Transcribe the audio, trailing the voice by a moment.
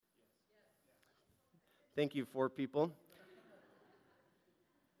Thank you, 4 people.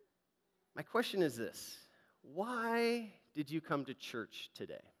 My question is this: why did you come to church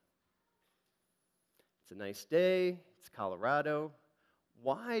today? It's a nice day, it's Colorado.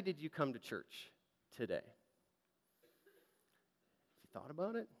 Why did you come to church today? Have you thought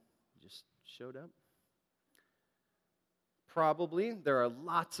about it? You just showed up? Probably. There are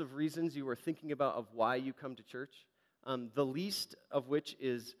lots of reasons you were thinking about of why you come to church. The least of which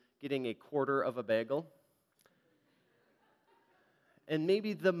is getting a quarter of a bagel. And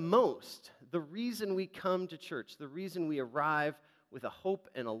maybe the reason we come to church, the reason we arrive with a hope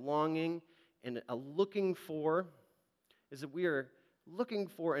and a longing and a looking for, is that we are looking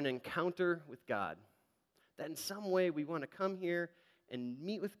for an encounter with God. That in some way we want to come here and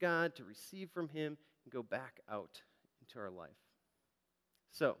meet with God, to receive from Him, and go back out into our life.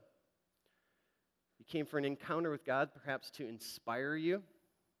 So, you came for an encounter with God, perhaps to inspire you.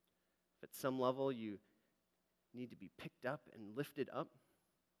 If at some level you need to be picked up and lifted up.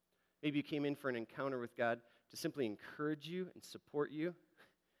 Maybe you came in for an encounter with God to simply encourage you and support you,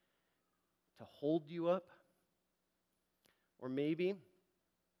 to hold you up. Or maybe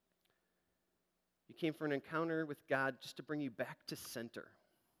you came for an encounter with God just to bring you back to center.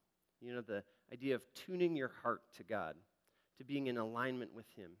 You know, the idea of tuning your heart to God, to being in alignment with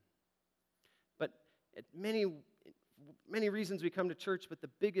Him. But many reasons we come to church, but the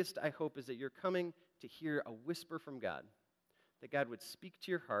biggest, I hope, is that you're coming to hear a whisper from God, that God would speak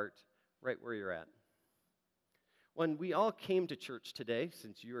to your heart right where you're at. When we all came to church today,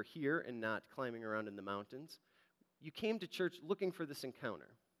 since you are here and not climbing around in the mountains, you came to church looking for this encounter.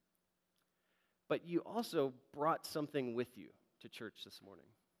 But you also brought something with you to church this morning.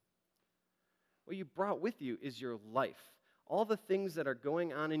 What you brought with you is your life. All the things that are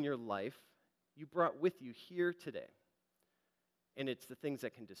going on in your life, you brought with you here today. And it's the things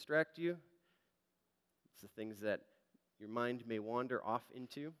that can distract you. It's the things that your mind may wander off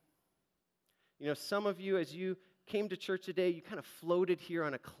into. You know, some of you, as you came to church today, you kind of floated here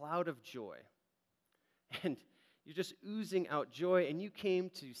on a cloud of joy. And you're just oozing out joy, and you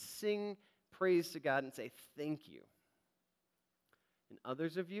came to sing praise to God and say, thank you. And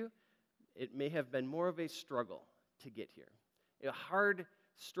others of you, it may have been more of a struggle to get here. A hard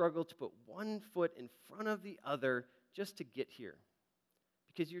struggle to put one foot in front of the other just to get here.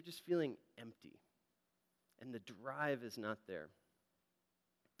 Because you're just feeling empty. And the drive is not there.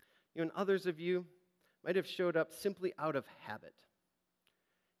 You know, and others of you might have showed up simply out of habit.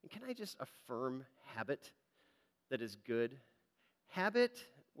 And can I just affirm habit that is good? Habit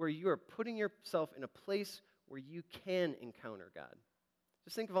where you are putting yourself in a place where you can encounter God.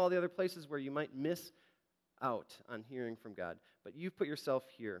 Just think of all the other places where you might miss out on hearing from God. But you've put yourself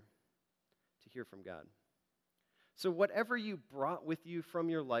here to hear from God. So whatever you brought with you from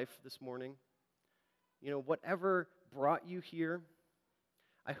your life this morning, you know, whatever brought you here,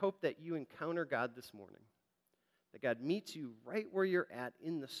 I hope that you encounter God this morning. That God meets you right where you're at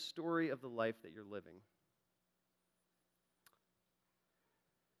in the story of the life that you're living.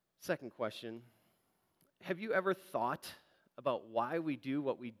 Second question, have you ever thought about why we do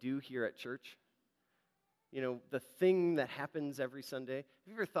what we do here at church? You know, the thing that happens every Sunday. Have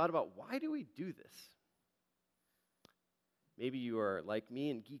you ever thought about why do we do this? Maybe you are like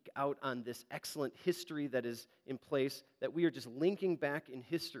me and geek out on this excellent history that is in place, that we are just linking back in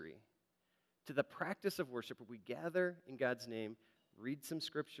history to the practice of worship where we gather in God's name, read some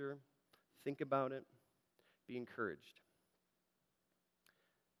scripture, think about it, be encouraged.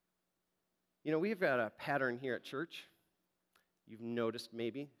 You know, we've got a pattern here at church. You've noticed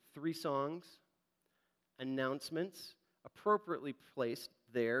maybe 3 songs, announcements, appropriately placed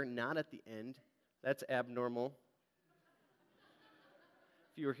there, not at the end. That's abnormal.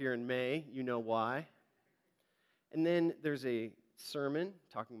 If you were here in May, you know why. And then there's a sermon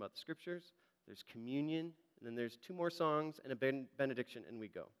talking about the scriptures, there's communion, and then there's 2 more songs and a benediction, and we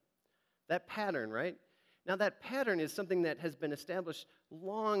go. That pattern, right? Now that pattern is something that has been established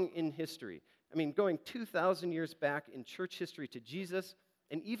long in history. I mean, going 2,000 years back in church history to Jesus,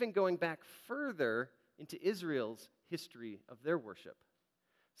 and even going back further into Israel's history of their worship.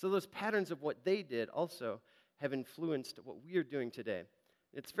 So those patterns of what they did also have influenced what we are doing today.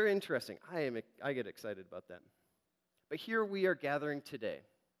 It's very interesting. I get excited about that. But here we are gathering today.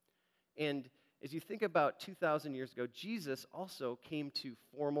 And as you think about 2,000 years ago, Jesus also came to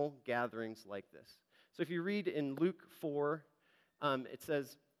formal gatherings like this. So if you read in Luke 4, it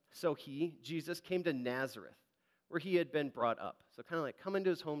says, so Jesus, came to Nazareth, where he had been brought up. So kind of like come into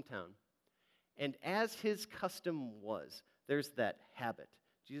his hometown. And as his custom was, there's that habit.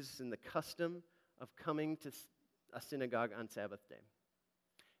 Jesus is in the custom of coming to a synagogue on Sabbath day.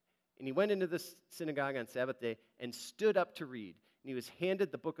 And he went into the synagogue on Sabbath day and stood up to read. And he was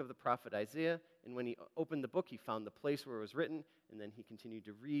handed the book of the prophet Isaiah, and when he opened the book, he found the place where it was written, and then he continued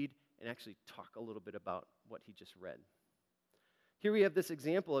to read and actually talk a little bit about what he just read. Here we have this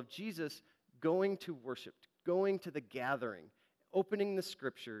example of Jesus going to worship, going to the gathering, opening the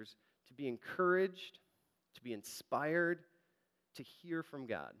scriptures to be encouraged, to be inspired, to hear from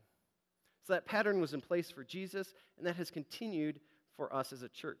God. So that pattern was in place for Jesus, and that has continued for us as a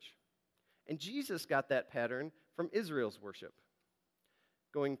church. And Jesus got that pattern from Israel's worship,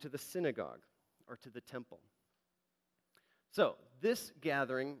 going to the synagogue or to the temple. So this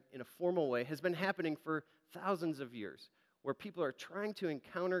gathering, in a formal way, has been happening for thousands of years, where people are trying to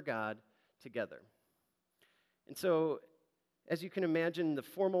encounter God together. And so, as you can imagine, the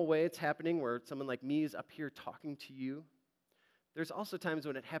formal way it's happening, where someone like me is up here talking to you, there's also times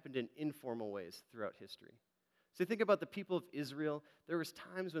when it happened in informal ways throughout history. So think about the people of Israel. There was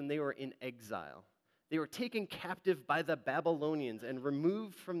times when they were in exile. They were taken captive by the Babylonians and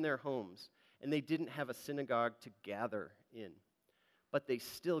removed from their homes, and they didn't have a synagogue to gather in. But they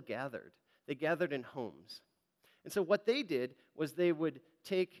still gathered. They gathered in homes. And so what they did was they would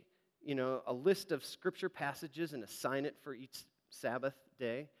take, a list of scripture passages and assign it for each Sabbath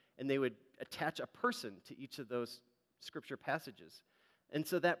day, and they would attach a person to each of those scripture passages. And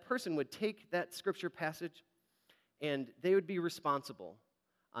so that person would take that scripture passage, and they would be responsible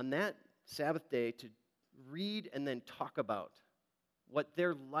on that Sabbath day to read and then talk about what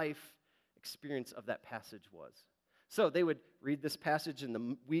their life experience of that passage was. So they would read this passage in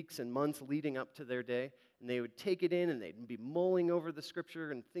the weeks and months leading up to their day, and they would take it in, and they'd be mulling over the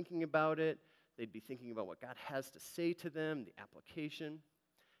scripture and thinking about it. They'd be thinking about what God has to say to them, the application,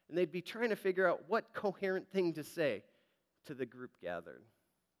 and they'd be trying to figure out what coherent thing to say to the group gathered.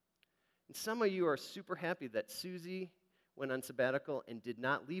 And some of you are super happy that Susie went on sabbatical and did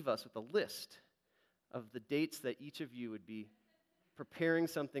not leave us with a list of the dates that each of you would be preparing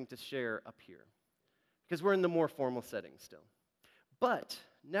something to share up here, because we're in the more formal setting still. But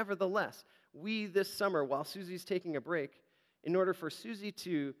nevertheless, we this summer, while Susie's taking a break, in order for Susie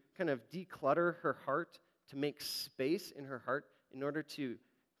to kind of declutter her heart, to make space in her heart, in order to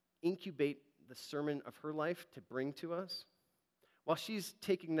incubate the sermon of her life to bring to us, while she's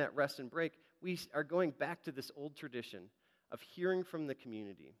taking that rest and break, we are going back to this old tradition of hearing from the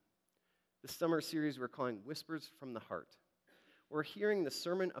community. The summer series we're calling Whispers from the Heart. We're hearing the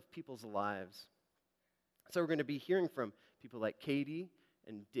sermon of people's lives. So we're going to be hearing from people like Katie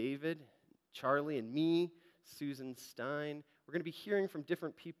and David, Charlie and me, Susan Stein. We're going to be hearing from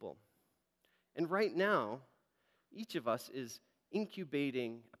different people. And right now, each of us is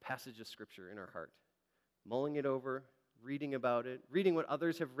incubating a passage of Scripture in our heart, mulling it over, reading about it, reading what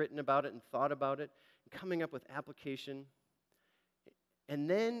others have written about it and thought about it, and coming up with application, and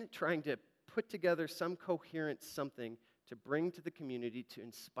then trying to put together some coherent something to bring to the community to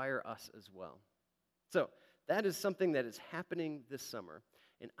inspire us as well. So that is something that is happening this summer.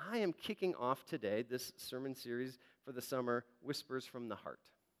 And I am kicking off today this sermon series for the summer, Whispers from the Heart.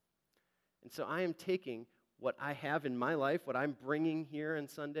 And so I am taking what I have in my life, what I'm bringing here on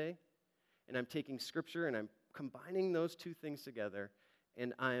Sunday, and I'm taking Scripture and I'm combining those two things together,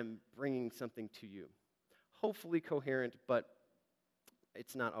 and I am bringing something to you. Hopefully coherent, but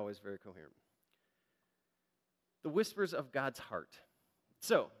it's not always very coherent. The whispers of God's heart.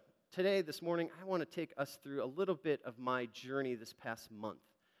 So, today, this morning, I want to take us through a little bit of my journey this past month,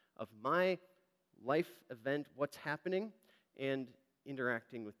 of my life event, what's happening, and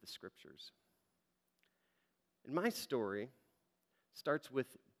interacting with the Scriptures. And my story starts with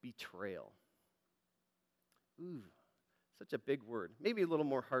betrayal. Ooh, such a big word. Maybe a little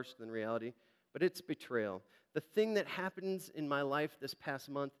more harsh than reality, but it's betrayal. The thing that happens in my life this past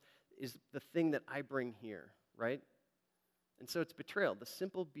month is the thing that I bring here, right? And so it's betrayal, the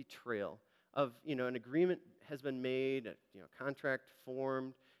simple betrayal of, an agreement has been made, a contract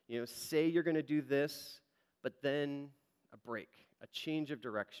formed, say you're going to do this, but then a break, a change of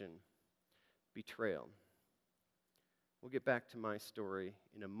direction, betrayal. We'll get back to my story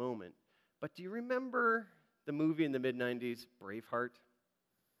in a moment. But do you remember the movie in the mid-90s, Braveheart?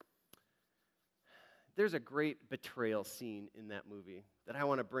 There's a great betrayal scene in that movie that I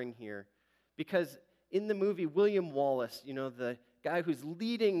want to bring here, because in the movie, William Wallace, the guy who's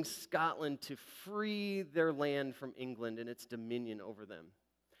leading Scotland to free their land from England and its dominion over them.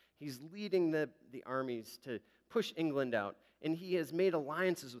 He's leading the armies to push England out, and he has made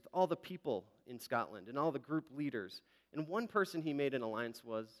alliances with all the people in Scotland and all the group leaders. And one person he made an alliance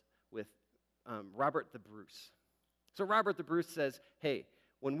was with Robert the Bruce. So Robert the Bruce says, hey,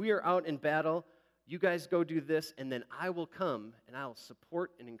 when we are out in battle, You guys go do this, and then I will come, and I'll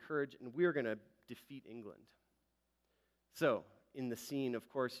support and encourage, and we're going to defeat England. So, in the scene, of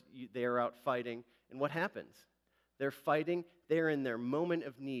course, they are out fighting, and what happens? They're fighting, they're in their moment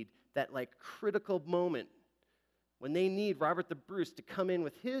of need, that like critical moment when they need Robert the Bruce to come in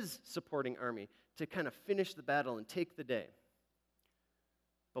with his supporting army to kind of finish the battle and take the day.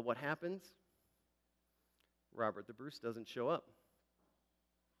 But what happens? Robert the Bruce doesn't show up.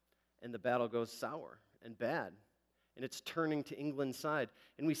 And the battle goes sour and bad. And it's turning to England's side.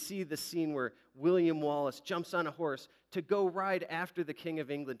 And we see the scene where William Wallace jumps on a horse to go ride after the King of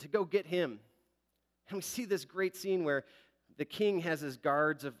England, to go get him. And we see this great scene where the king has his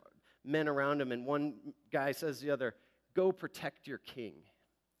guards of men around him, and one guy says to the other, "Go protect your king."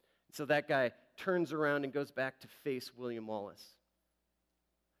 So that guy turns around and goes back to face William Wallace.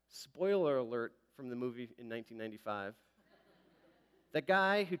 Spoiler alert from the movie in 1995. The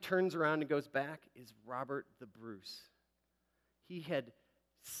guy who turns around and goes back is Robert the Bruce. He had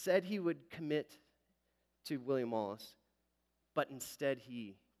said he would commit to William Wallace, but instead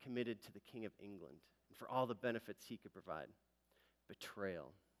he committed to the King of England and for all the benefits he could provide.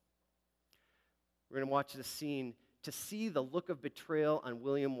 Betrayal. We're going to watch this scene to see the look of betrayal on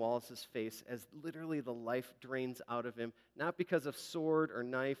William Wallace's face as literally the life drains out of him, not because of sword or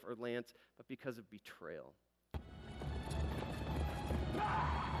knife or lance, but because of betrayal.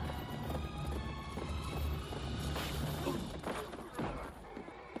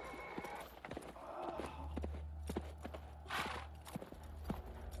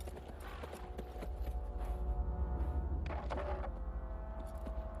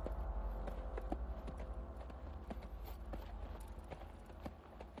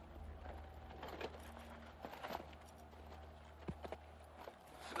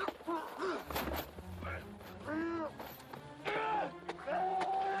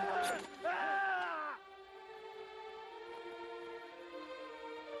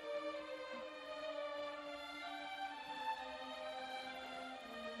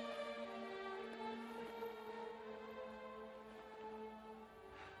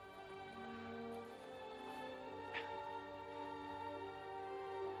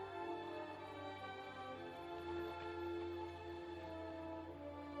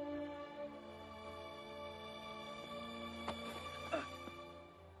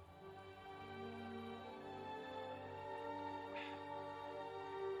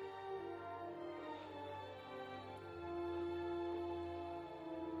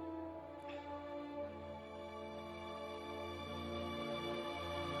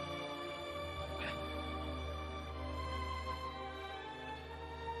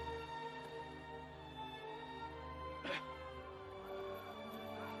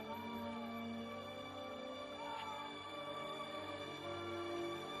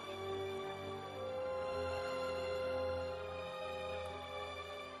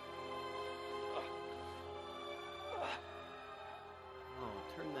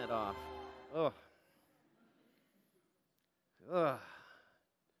 Turn that off. Ugh. Ugh.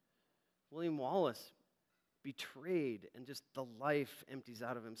 William Wallace betrayed, and just the life empties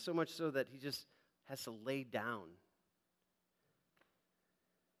out of him, so much so that he just has to lay down.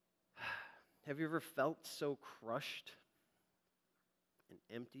 Have you ever felt so crushed and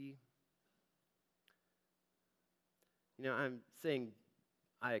empty? You know, I'm saying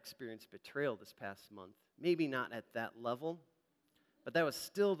I experienced betrayal this past month. Maybe not at that level, but that was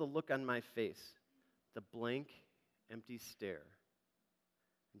still the look on my face, the blank, empty stare,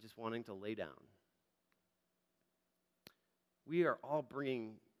 and just wanting to lay down. We are all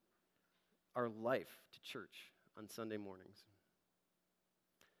bringing our life to church on Sunday mornings.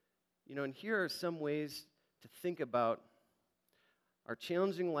 You know, and here are some ways to think about our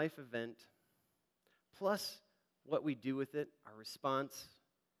challenging life event, plus what we do with it, our response,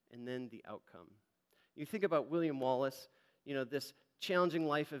 and then the outcome. You think about William Wallace, you know, this challenging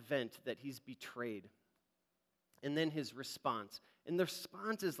life event that he's betrayed, and then his response. And the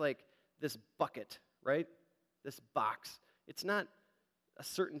response is like this bucket, right? This box. It's not a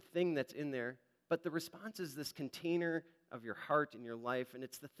certain thing that's in there, but the response is this container of your heart and your life, and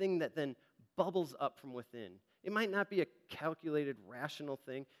it's the thing that then bubbles up from within. It might not be a calculated, rational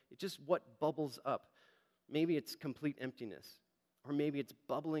thing. It's just what bubbles up. Maybe it's complete emptiness, or maybe it's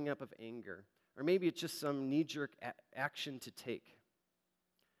bubbling up of anger, or maybe it's just some knee-jerk action to take.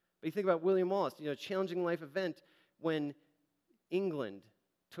 But you think about William Wallace, you know, challenging life event when England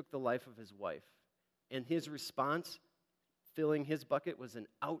took the life of his wife, and his response, filling his bucket, was an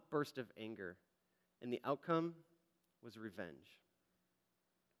outburst of anger, and the outcome was revenge.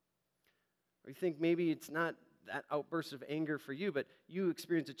 Or you think maybe it's not that outburst of anger for you, but you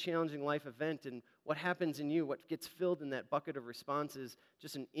experience a challenging life event, and what happens in you, what gets filled in that bucket of response is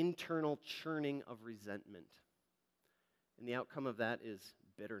just an internal churning of resentment. And the outcome of that is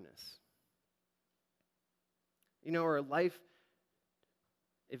bitterness. Or a life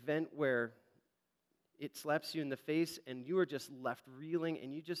event where it slaps you in the face and you are just left reeling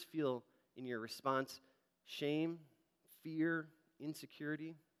and you just feel in your response shame, fear,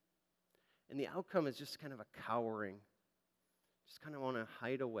 insecurity. And the outcome is just kind of a cowering. Just kind of want to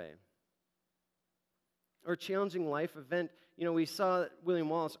hide away. Or a challenging life event. We saw William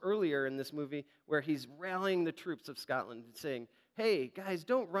Wallace earlier in this movie where he's rallying the troops of Scotland and saying, hey, guys,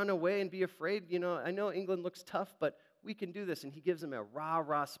 don't run away and be afraid. I know England looks tough, but we can do this. And he gives them a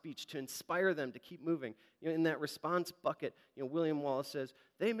rah-rah speech to inspire them to keep moving. In that response bucket, William Wallace says,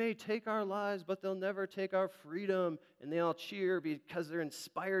 they may take our lives, but they'll never take our freedom. And they all cheer because they're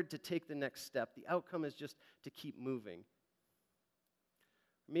inspired to take the next step. The outcome is just to keep moving.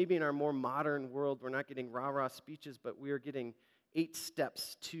 Maybe in our more modern world, we're not getting rah-rah speeches, but we are getting 8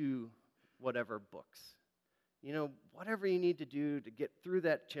 steps to whatever books. Whatever you need to do to get through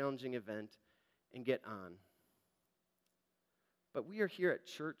that challenging event and get on. But we are here at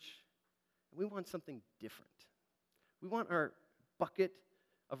church, and we want something different. We want our bucket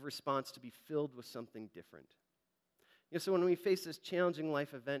of response to be filled with something different. So when we face this challenging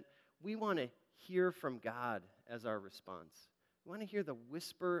life event, we want to hear from God as our response. We want to hear the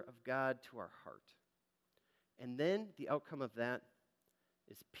whisper of God to our heart. And then the outcome of that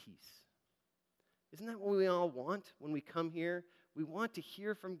is peace. Isn't that what we all want when we come here? We want to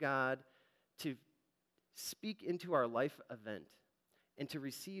hear from God, to speak into our life event, and to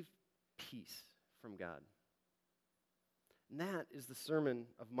receive peace from God. And that is the sermon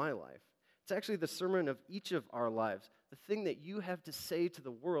of my life. It's actually the sermon of each of our lives. The thing that you have to say to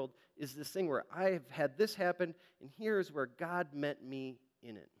the world is this thing where I have had this happen, and here's where God met me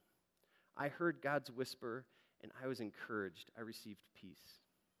in it. I heard God's whisper, and I was encouraged. I received peace.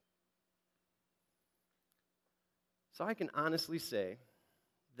 So I can honestly say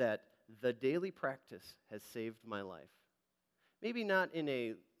that the daily practice has saved my life. Maybe not in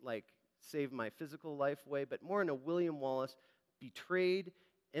a, save my physical life way, but more in a William Wallace, betrayed,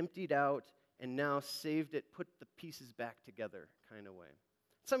 emptied out, and now saved it, put the pieces back together kind of way.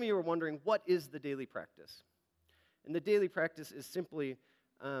 Some of you are wondering, what is the daily practice? And the daily practice is simply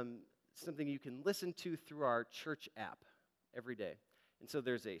something you can listen to through our church app every day. And so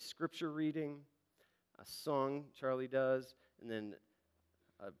there's a scripture reading, a song Charlie does, and then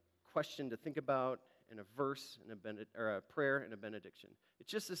a question to think about, and a verse, and a prayer, and a benediction. It's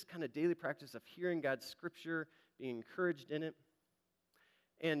just this kind of daily practice of hearing God's scripture, being encouraged in it.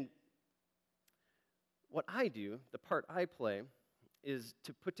 And what I do, the part I play, is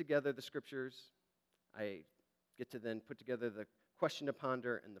to put together the scriptures. I get to then put together the question to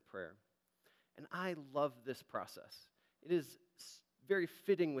ponder and the prayer. And I love this process. It is very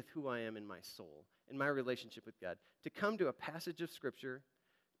fitting with who I am in my soul, in my relationship with God, to come to a passage of scripture,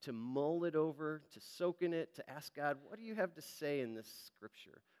 to mull it over, to soak in it, to ask God, what do you have to say in this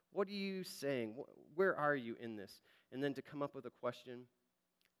scripture? What are you saying? Where are you in this? And then to come up with a question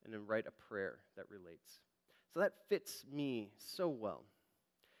and then write a prayer that relates. So that fits me so well.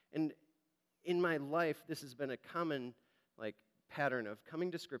 And in my life, this has been a common pattern of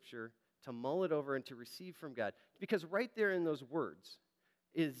coming to scripture, to mull it over and to receive from God. Because right there in those words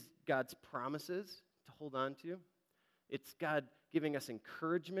is God's promises to hold on to. It's God giving us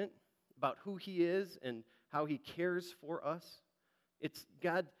encouragement about who he is and how he cares for us. It's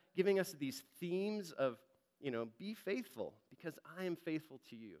God giving us these themes of, be faithful because I am faithful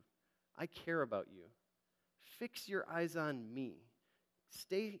to you. I care about you. Fix your eyes on me.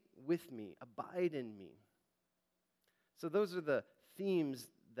 Stay with me. Abide in me. So those are the themes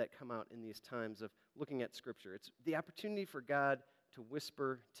that come out in these times of looking at Scripture. It's the opportunity for God to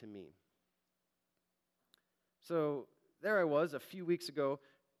whisper to me. So there I was a few weeks ago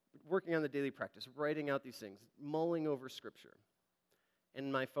working on the daily practice, writing out these things, mulling over Scripture.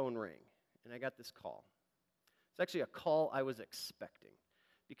 And my phone rang, and I got this call. It's actually a call I was expecting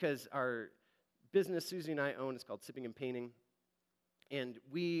because our business Susie and I own is called Sipping and Painting, and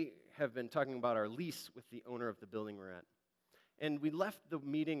we have been talking about our lease with the owner of the building we're at. And we left the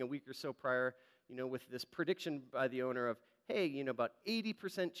meeting a week or so prior, with this prediction by the owner of, hey, about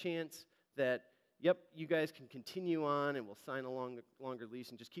 80% chance that, yep, you guys can continue on and we'll sign a longer lease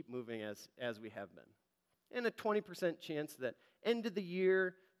and just keep moving as we have been. And a 20% chance that end of the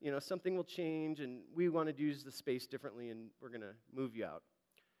year, something will change and we want to use the space differently and we're going to move you out.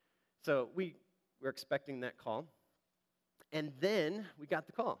 So we were expecting that call. And then we got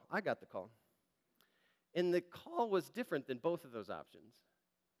the call. I got the call. And the call was different than both of those options.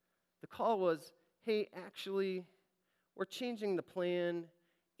 The call was, hey, actually, we're changing the plan,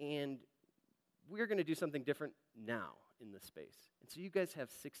 and we're going to do something different now in this space. And so you guys have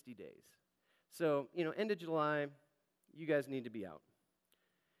 60 days. So, end of July, you guys need to be out.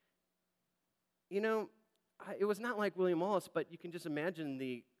 It was not like William Wallace, but you can just imagine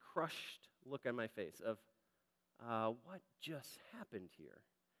the crushed look on my face of, what just happened here?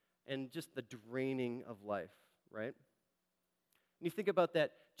 And just the draining of life, right? And you think about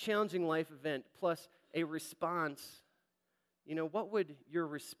that challenging life event plus a response, what would your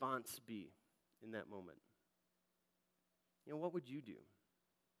response be in that moment? What would you do?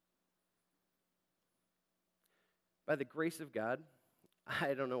 By the grace of God,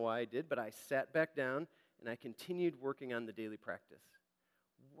 I don't know why I did, but I sat back down and I continued working on the daily practice.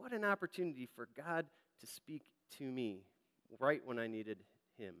 What an opportunity for God to speak to me right when I needed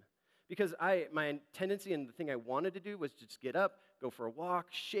Him. Because my tendency and the thing I wanted to do was just get up, go for a walk,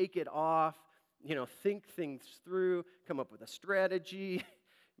 shake it off, think things through, come up with a strategy,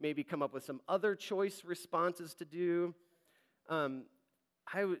 maybe come up with some other choice responses to do.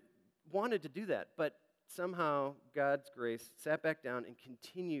 Wanted to do that, but somehow God's grace sat back down and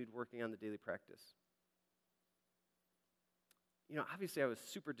continued working on the daily practice. Obviously I was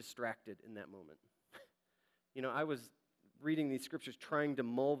super distracted in that moment. I was reading these scriptures, trying to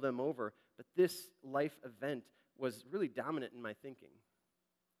mull them over, but this life event was really dominant in my thinking.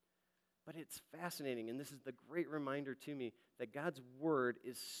 But it's fascinating, and this is the great reminder to me that God's word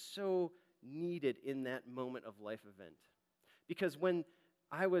is so needed in that moment of life event. Because when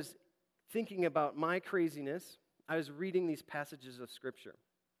I was thinking about my craziness, I was reading these passages of Scripture.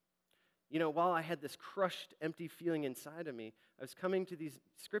 While I had this crushed, empty feeling inside of me, I was coming to these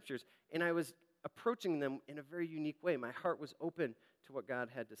Scriptures, and I was approaching them in a very unique way. My heart was open to what God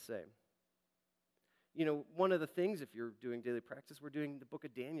had to say. One of the things, if you're doing daily practice, we're doing the book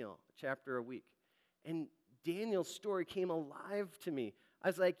of Daniel, a chapter a week. And Daniel's story came alive to me. I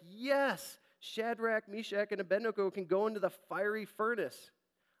was like, yes, Shadrach, Meshach, and Abednego can go into the fiery furnace.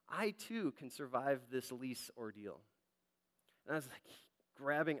 I, too, can survive this lease ordeal. And I was like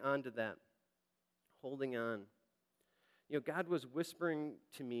grabbing onto that, holding on. God was whispering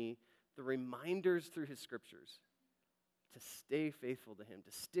to me the reminders through His Scriptures to stay faithful to Him,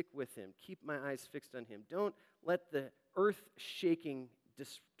 to stick with Him, keep my eyes fixed on Him. Don't let the earth shaking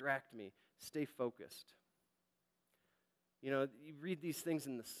distract me. Stay focused. You read these things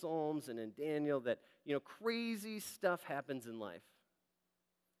in the Psalms and in Daniel that, crazy stuff happens in life.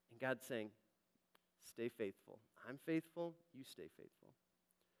 And God's saying, stay faithful. I'm faithful, you stay faithful.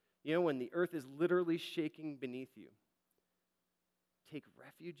 When the earth is literally shaking beneath you, take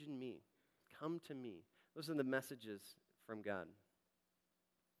refuge in me. Come to me. Those are the messages from God.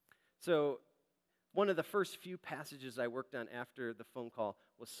 So, one of the first few passages I worked on after the phone call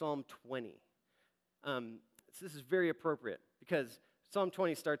was Psalm 20. So this is very appropriate because Psalm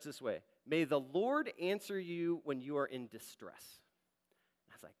 20 starts this way. May the Lord answer you when you are in distress.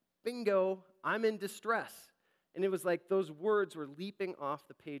 I was like, bingo, I'm in distress. And it was like those words were leaping off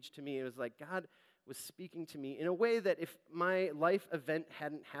the page to me. It was like God was speaking to me in a way that if my life event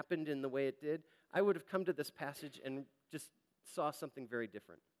hadn't happened in the way it did, I would have come to this passage and just saw something very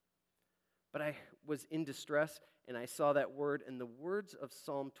different. But I was in distress, and I saw that word, and the words of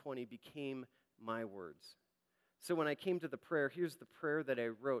Psalm 20 became my words. So when I came to the prayer, here's the prayer that I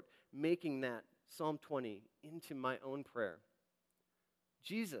wrote, making that Psalm 20 into my own prayer.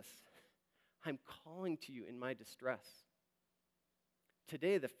 Jesus, I'm calling to you in my distress.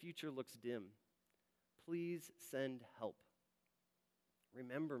 Today the future looks dim. Please send help.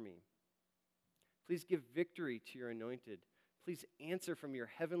 Remember me. Please give victory to your anointed. Please answer from your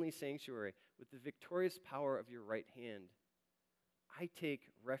heavenly sanctuary with the victorious power of your right hand. I take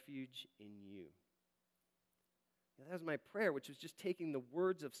refuge in you. Now, that was my prayer, which was just taking the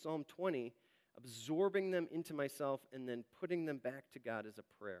words of Psalm 20, absorbing them into myself, and then putting them back to God as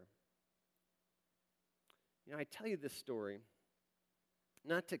a prayer. I tell you this story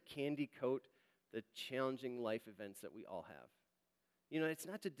not to candy coat the challenging life events that we all have. It's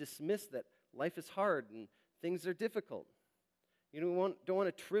not to dismiss that life is hard and things are difficult. We don't want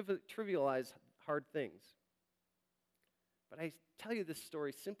to trivialize hard things. But I tell you this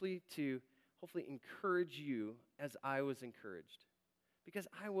story simply to hopefully encourage you as I was encouraged. Because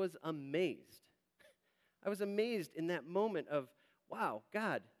I was amazed. I was amazed in that moment of, wow,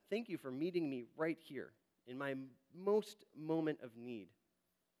 God, thank you for meeting me right here in my most moment of need.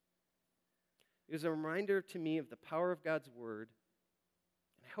 It was a reminder to me of the power of God's word,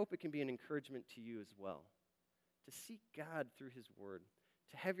 and I hope it can be an encouragement to you as well. To seek God through His word,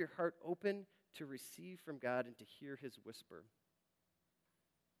 to have your heart open to receive from God and to hear his whisper.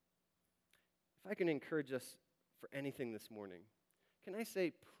 If I can encourage us for anything this morning, can I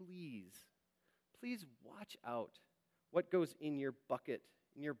say, please watch out what goes in your bucket,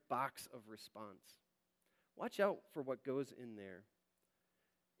 in your box of response. Watch out for what goes in there.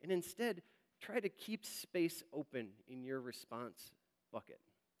 And instead, try to keep space open in your response bucket.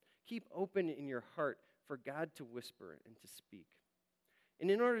 Keep open in your heart for God to whisper and to speak. And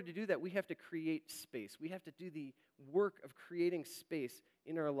in order to do that, we have to create space. We have to do the work of creating space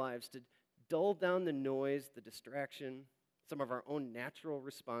in our lives to dull down the noise, the distraction, some of our own natural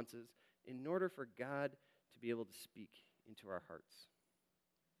responses, in order for God to be able to speak into our hearts.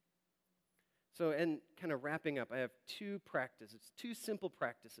 So, and kind of wrapping up, I have two simple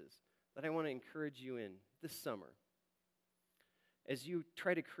practices that I want to encourage you in this summer as you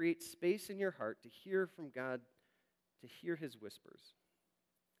try to create space in your heart to hear from God, to hear his whispers.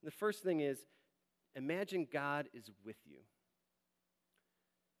 The first thing is, imagine God is with you. Do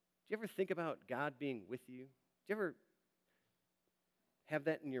you ever think about God being with you? Do you ever have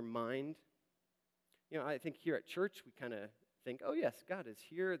that in your mind? You know, I think here at church, we kind of think, oh yes, God is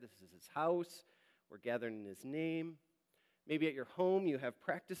here. This is his house. We're gathered in his name. Maybe at your home, you have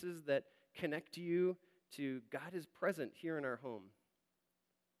practices that connect you to God is present here in our home.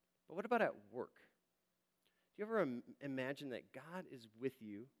 But what about at work? Do you ever imagine that God is with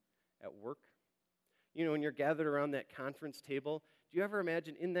you at work? You know, when you're gathered around that conference table, do you ever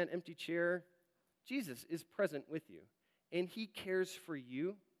imagine in that empty chair, Jesus is present with you, and he cares for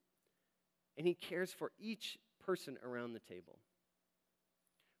you, and he cares for each person around the table?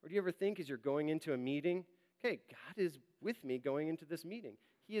 Or do you ever think as you're going into a meeting, okay, God is with me going into this meeting.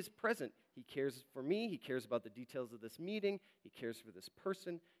 He is present. He cares for me. He cares about the details of this meeting. He cares for this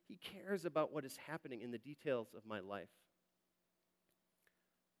person. He cares about what is happening in the details of my life.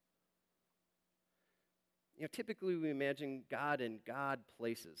 You know, typically we imagine God in God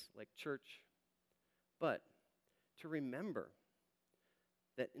places, like church. But to remember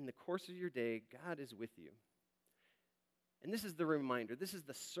that in the course of your day, God is with you. And this is the reminder, this is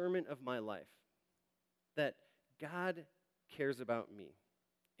the sermon of my life, that God cares about me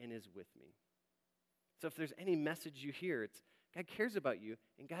and is with me. So if there's any message you hear, it's God cares about you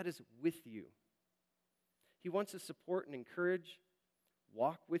and God is with you. He wants to support and encourage,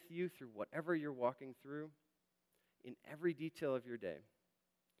 walk with you through whatever you're walking through in every detail of your day.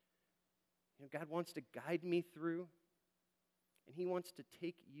 You know, God wants to guide me through, and he wants to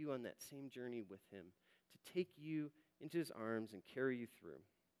take you on that same journey with him, to take you into his arms and carry you through.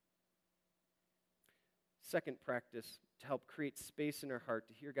 Second practice to help create space in our heart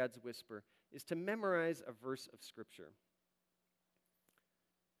to hear God's whisper is to memorize a verse of Scripture.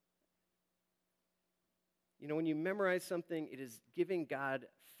 You know, when you memorize something, it is giving God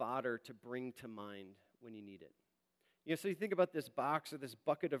fodder to bring to mind when you need it. You know, so you think about this box or this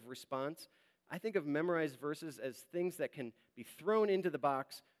bucket of response. I think of memorized verses as things that can be thrown into the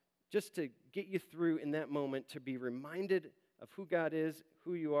box just to get you through in that moment, to be reminded of who God is,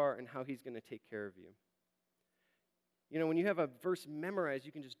 who you are, and how he's going to take care of you. You know, when you have a verse memorized,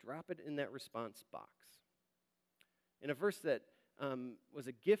 you can just drop it in that response box. And a verse that was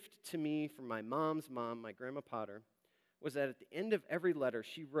a gift to me from my mom's mom, my Grandma Potter, was that at the end of every letter,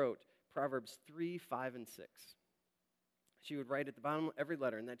 she wrote Proverbs 3, 5, and 6. She would write at the bottom of every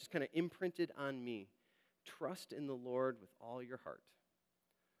letter, and that just kind of imprinted on me, trust in the Lord with all your heart.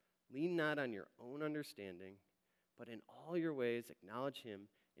 Lean not on your own understanding, but in all your ways acknowledge him,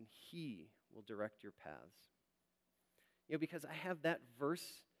 and he will direct your paths. You know, because I have that verse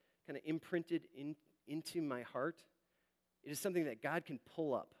kind of imprinted into my heart, it is something that God can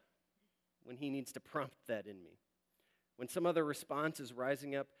pull up when he needs to prompt that in me. When some other response is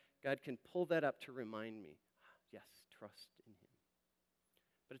rising up, God can pull that up to remind me, yes, trust in him.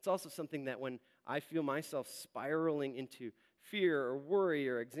 But it's also something that when I feel myself spiraling into fear or worry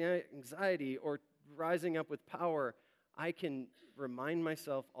or anxiety or rising up with power, I can remind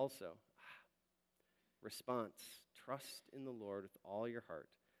myself also, response, trust in the Lord with all your heart.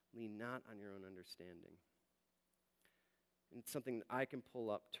 Lean not on your own understanding. And it's something that I can pull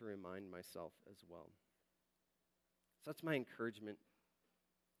up to remind myself as well. So that's my encouragement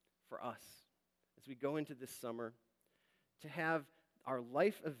for us as we go into this summer, to have our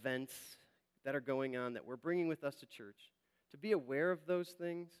life events that are going on that we're bringing with us to church, to be aware of those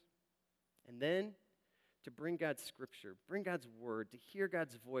things, and then to bring God's scripture, bring God's word, to hear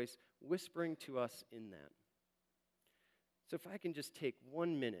God's voice whispering to us in that. So if I can just take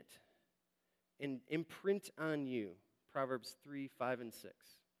 1 minute and imprint on you Proverbs 3, 5, and 6.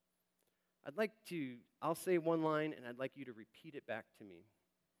 I'll say one line, and I'd like you to repeat it back to me.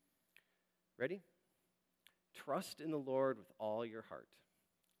 Ready? Trust in the Lord with all your heart.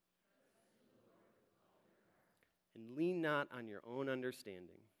 And lean not on your own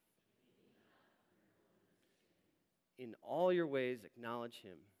understanding. In all your ways acknowledge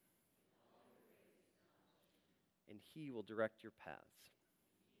him, and he will direct your paths.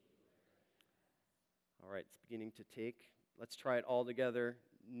 All right, it's beginning to take. Let's try it all together.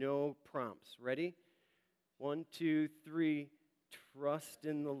 No prompts. Ready? 1, 2, 3. Trust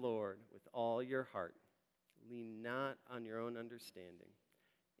in the Lord with all your heart. Lean not on your own understanding.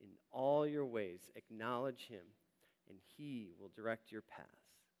 In all your ways acknowledge him, and he will direct your paths.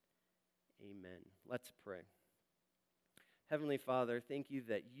 Amen. Let's pray. Heavenly Father, thank you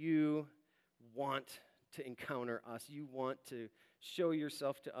that you want to encounter us. You want to show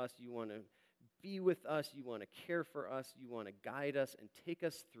yourself to us. You want to be with us. You want to care for us. You want to guide us and take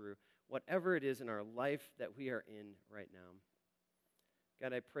us through whatever it is in our life that we are in right now.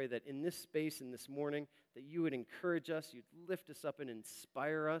 God, I pray that in this space and this morning, that you would encourage us, you'd lift us up and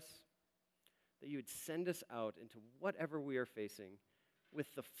inspire us, that you would send us out into whatever we are facing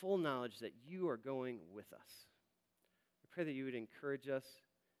with the full knowledge that you are going with us. I pray that you would encourage us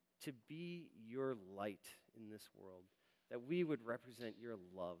to be your light in this world, that we would represent your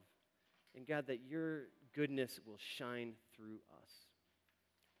love, and God, that your goodness will shine through us.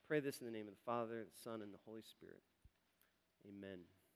 Pray this in the name of the Father, the Son, and the Holy Spirit. Amen.